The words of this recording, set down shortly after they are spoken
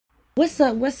What's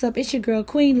up? What's up? It's your girl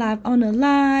Queen live on the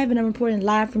live, and I'm reporting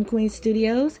live from Queen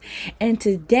Studios. And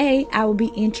today I will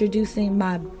be introducing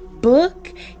my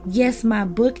book. Yes, my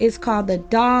book is called The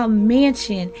Doll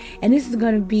Mansion, and this is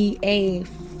going to be a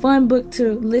fun book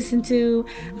to listen to.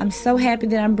 I'm so happy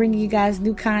that I'm bringing you guys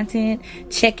new content.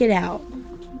 Check it out.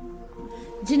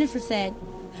 Jennifer said,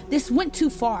 "This went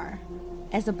too far,"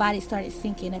 as the body started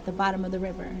sinking at the bottom of the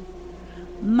river.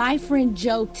 "My friend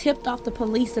Joe tipped off the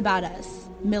police about us.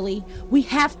 Millie, we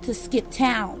have to skip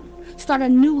town, start a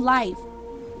new life."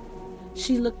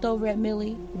 She looked over at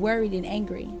Millie, worried and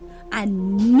angry. "I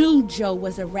knew Joe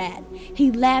was a rat.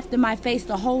 He laughed in my face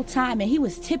the whole time, and he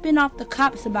was tipping off the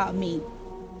cops about me."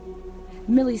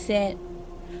 Millie said,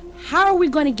 "How are we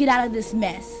going to get out of this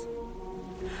mess?"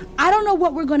 "I don't know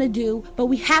what we're going to do, but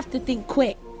we have to think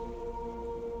quick."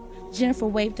 Jennifer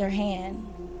waved her hand.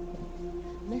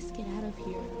 "Let's get out of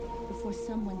here before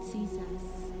someone sees us."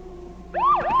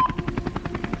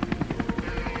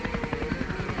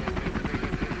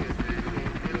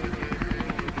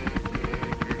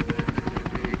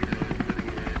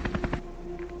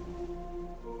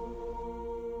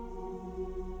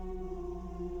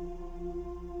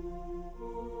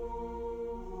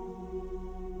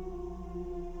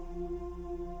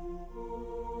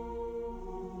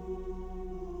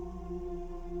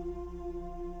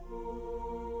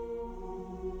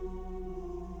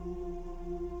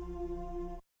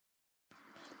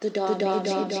 The dog.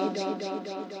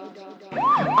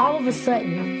 All of a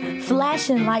sudden,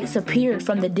 flashing lights appeared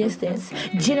from the distance.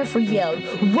 Jennifer yelled,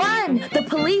 "Run! The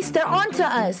police, they're onto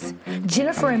us!"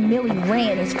 Jennifer and Millie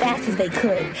ran as fast as they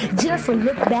could. Jennifer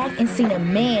looked back and seen a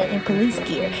man in police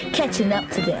gear catching up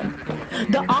to them.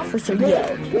 The officer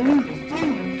yelled,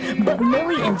 but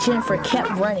Millie and Jennifer kept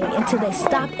running until they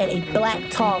stopped at a black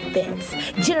tall fence.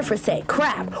 Jennifer said,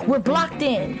 "Crap, we're blocked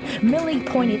in." Millie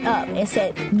pointed up and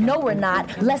said, "No, we're not.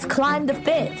 Let's climb the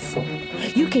fence."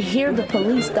 You could hear the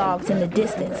police dogs in the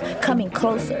distance coming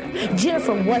closer.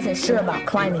 Jennifer wasn't sure about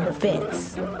climbing the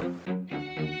fence.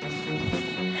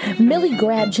 Millie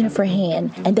grabbed Jennifer's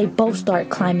hand and they both started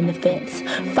climbing the fence.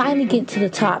 Finally getting to the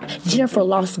top, Jennifer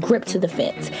lost grip to the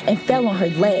fence and fell on her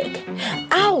leg.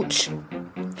 "Ouch!"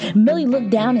 Millie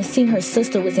looked down and seen her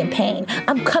sister was in pain.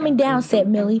 "I'm coming down," said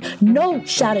Millie. "No,"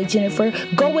 shouted Jennifer.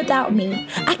 "Go without me.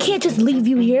 I can't just leave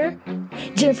you here."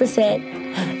 Jennifer said,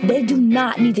 "They do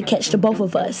not need to catch the both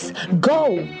of us.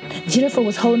 Go." Jennifer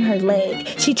was holding her leg.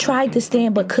 She tried to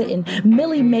stand but couldn't.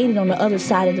 Millie made it on the other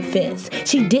side of the fence.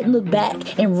 She didn't look back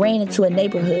and ran into a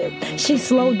neighborhood. She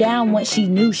slowed down once she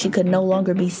knew she could no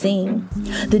longer be seen.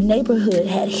 The neighborhood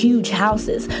had huge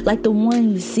houses like the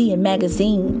one you see in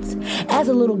magazines. As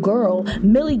a little girl,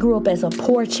 Millie grew up as a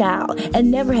poor child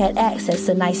and never had access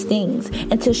to nice things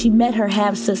until she met her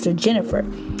half-sister Jennifer,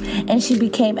 and she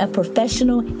became a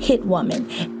professional hit woman.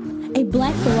 A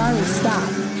black Ferrari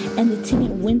stopped, and the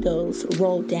tinted windows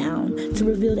rolled down to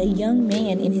reveal a young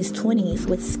man in his 20s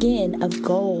with skin of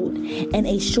gold and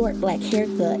a short black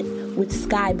haircut with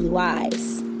sky blue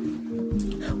eyes.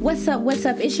 What's up? What's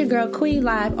up? It's your girl Queen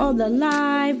live on the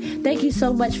live. Thank you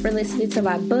so much for listening to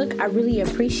my book. I really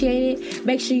appreciate it.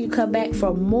 Make sure you come back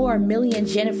for more Millie and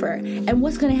Jennifer and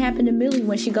what's going to happen to Millie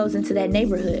when she goes into that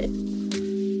neighborhood.